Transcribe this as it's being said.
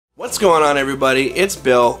What's going on, everybody? It's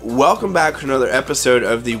Bill. Welcome back to another episode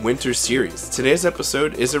of the Winter Series. Today's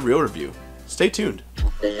episode is a reel review. Stay tuned.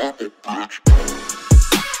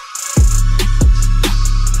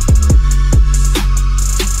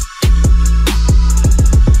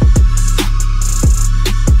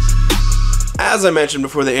 As I mentioned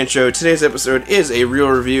before the intro, today's episode is a reel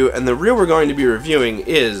review, and the reel we're going to be reviewing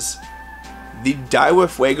is the Daiwa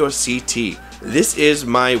Fuego CT. This is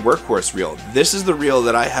my workhorse reel. This is the reel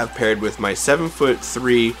that I have paired with my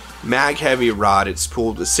 7'3" MagHeavy rod. It's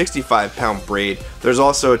spooled with 65-pound braid. There's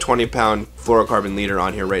also a 20-pound fluorocarbon leader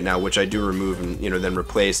on here right now, which I do remove and then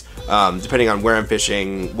replace depending on where I'm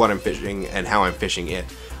fishing, what I'm fishing, and how I'm fishing it.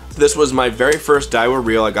 This was my very first Daiwa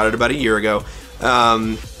reel. I got it about a year ago.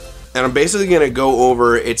 And I'm basically going to go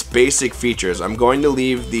over its basic features. I'm going to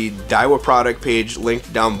leave the Daiwa product page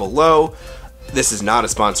linked down below. This is not a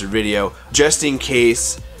sponsored video, just in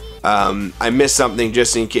case I missed something,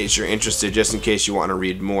 just in case you're interested, just in case you want to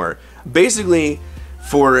read more. Basically,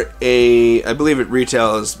 for I believe it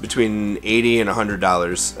retails between $80 and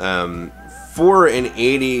 $100. For an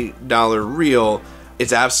 $80 reel,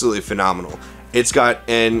 it's absolutely phenomenal. It's got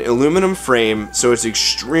an aluminum frame, so it's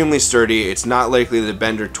extremely sturdy. It's not likely to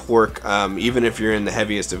bend or torque, even if you're in the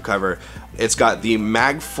heaviest of cover. It's got the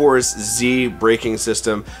MagForce Z braking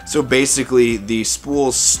system, so basically the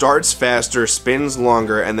spool starts faster, spins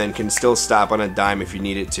longer, and then can still stop on a dime if you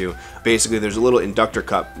need it to. Basically, there's a little inductor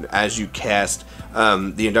cup as you cast.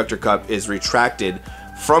 The inductor cup is retracted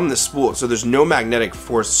from the spool, so there's no magnetic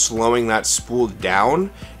force slowing that spool down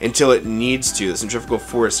until it needs to. The centrifugal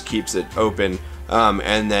force keeps it open,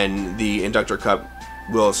 and then the inductor cup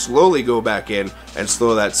will slowly go back in and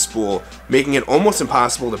slow that spool, making it almost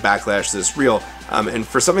impossible to backlash this reel. And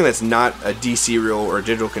for something that's not a DC reel or a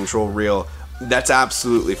digital control reel, that's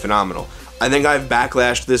absolutely phenomenal. I think I've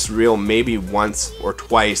backlashed this reel maybe once or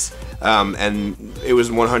twice, and it was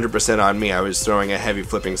 100% on me. I was throwing a heavy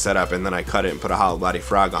flipping setup, and then I cut it and put a hollow body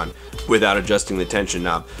frog on without adjusting the tension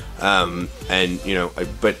knob.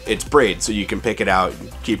 But it's braid, so you can pick it out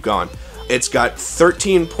and keep going. It's got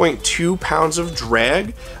 13.2 pounds of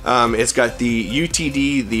drag. It's got the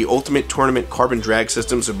UTD, the Ultimate Tournament Carbon Drag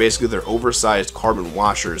System, so basically they're oversized carbon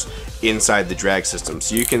washers inside the drag system.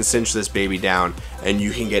 So you can cinch this baby down and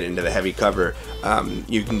you can get into the heavy cover.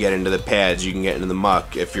 You can get into the pads, you can get into the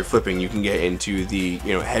muck. If you're flipping, you can get into the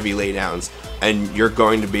heavy laydowns, and you're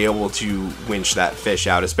going to be able to winch that fish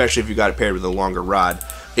out, especially if you got it paired with a longer rod.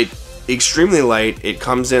 It's extremely light. It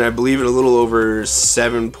comes in, I believe, at a little over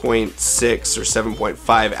 7.6 or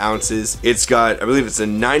 7.5 ounces. It's got, I believe it's a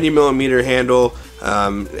 90mm handle.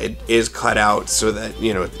 It is cut out so that,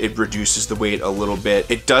 it reduces the weight a little bit.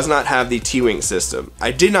 It does not have the T-wing system.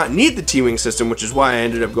 I did not need the T-wing system, which is why I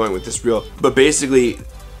ended up going with this reel. But basically,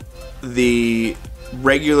 the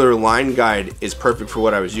regular line guide is perfect for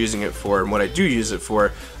what I was using it for and what I do use it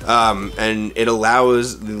for, and it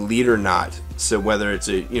allows the leader knot, so whether it's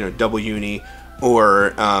a double uni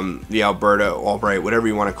or the Alberta Albright, whatever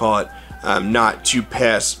you want to call it, knot to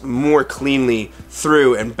pass more cleanly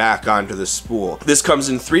through and back onto the spool. This comes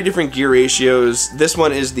in 3 different gear ratios. This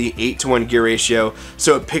one is the 8:1 gear ratio,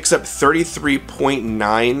 so it picks up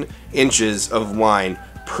 33.9 inches of line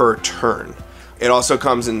per turn. It also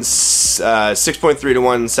comes in 6.3 to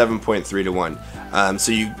 1, 7.3 to 1.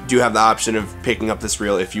 So you do have the option of picking up this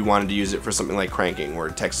reel if you wanted to use it for something like cranking or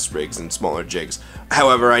Texas rigs and smaller jigs.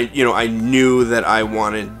 However, I knew that I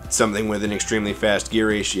wanted something with an extremely fast gear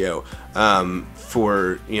ratio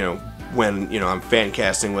for when I'm fan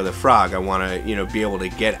casting with a frog. I want to be able to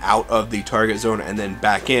get out of the target zone and then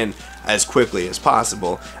back in as quickly as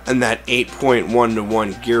possible, and that 8.1 to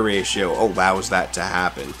 1 gear ratio allows that to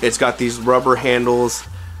happen. It's got these rubber handles,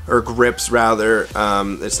 or grips rather.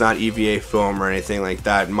 It's not EVA foam or anything like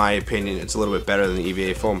that. In my opinion, it's a little bit better than the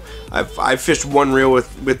EVA foam. I've fished one reel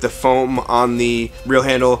with the foam on the reel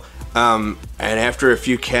handle, and after a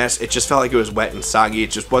few casts, it just felt like it was wet and soggy. It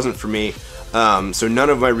just wasn't for me. So none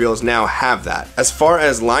of my reels now have that. As far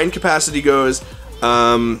as line capacity goes,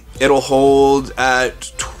 it'll hold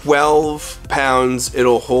at 12 pounds,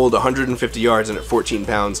 it'll hold 150 yards, and at 14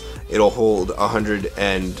 pounds, it'll hold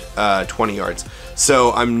 120 yards.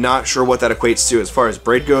 So I'm not sure what that equates to as far as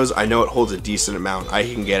braid goes. I know it holds a decent amount. I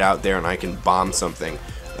can get out there and I can bomb something,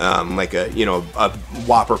 like a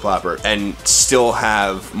whopper plopper, and still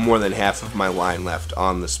have more than half of my line left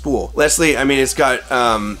on the spool. Leslie, I mean, it's got,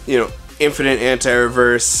 infinite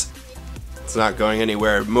anti-reverse. It's not going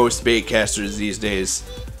anywhere. Most bait casters these days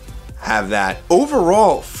have that.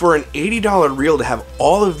 Overall, for an $80 reel to have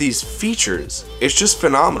all of these features, it's just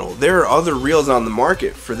phenomenal. There are other reels on the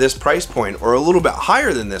market for this price point, or a little bit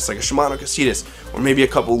higher than this, like a Shimano Caius, or maybe a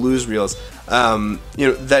couple Luz reels, you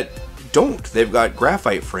know, that don't. They've got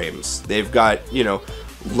graphite frames. They've got, you know,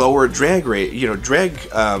 lower drag rate, you know, drag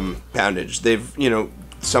poundage. They've, you know,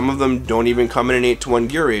 some of them don't even come in an 8:1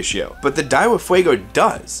 gear ratio. But the Daiwa Fuego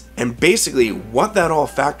does. And basically what that all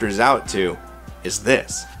factors out to is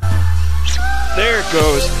this. There it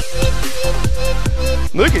goes.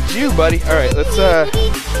 Look at you, buddy. All right, let's God.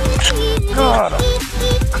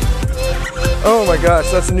 Oh my gosh,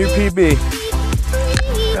 that's a new PB.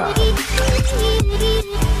 God.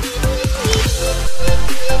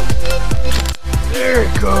 There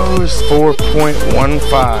it goes. 4.15.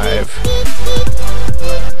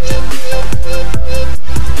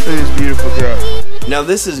 Look at this beautiful girl. Now,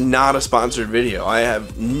 this is not a sponsored video. I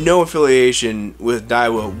have no affiliation with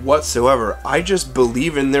Daiwa whatsoever. I just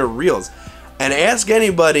believe in their reels. And ask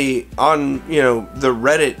anybody on, you know, the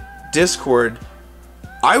Reddit Discord,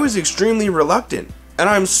 I was extremely reluctant. And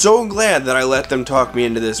I'm so glad that I let them talk me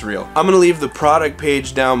into this reel. I'm going to leave the product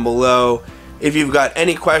page down below. If you've got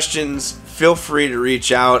any questions, feel free to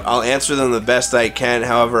reach out. I'll answer them the best I can.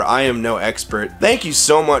 However, I am no expert. Thank you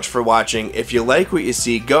so much for watching. If you like what you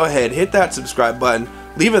see, go ahead, hit that subscribe button,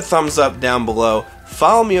 leave a thumbs up down below,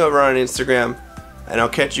 follow me over on Instagram, and I'll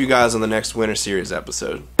catch you guys on the next Winter Series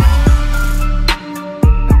episode.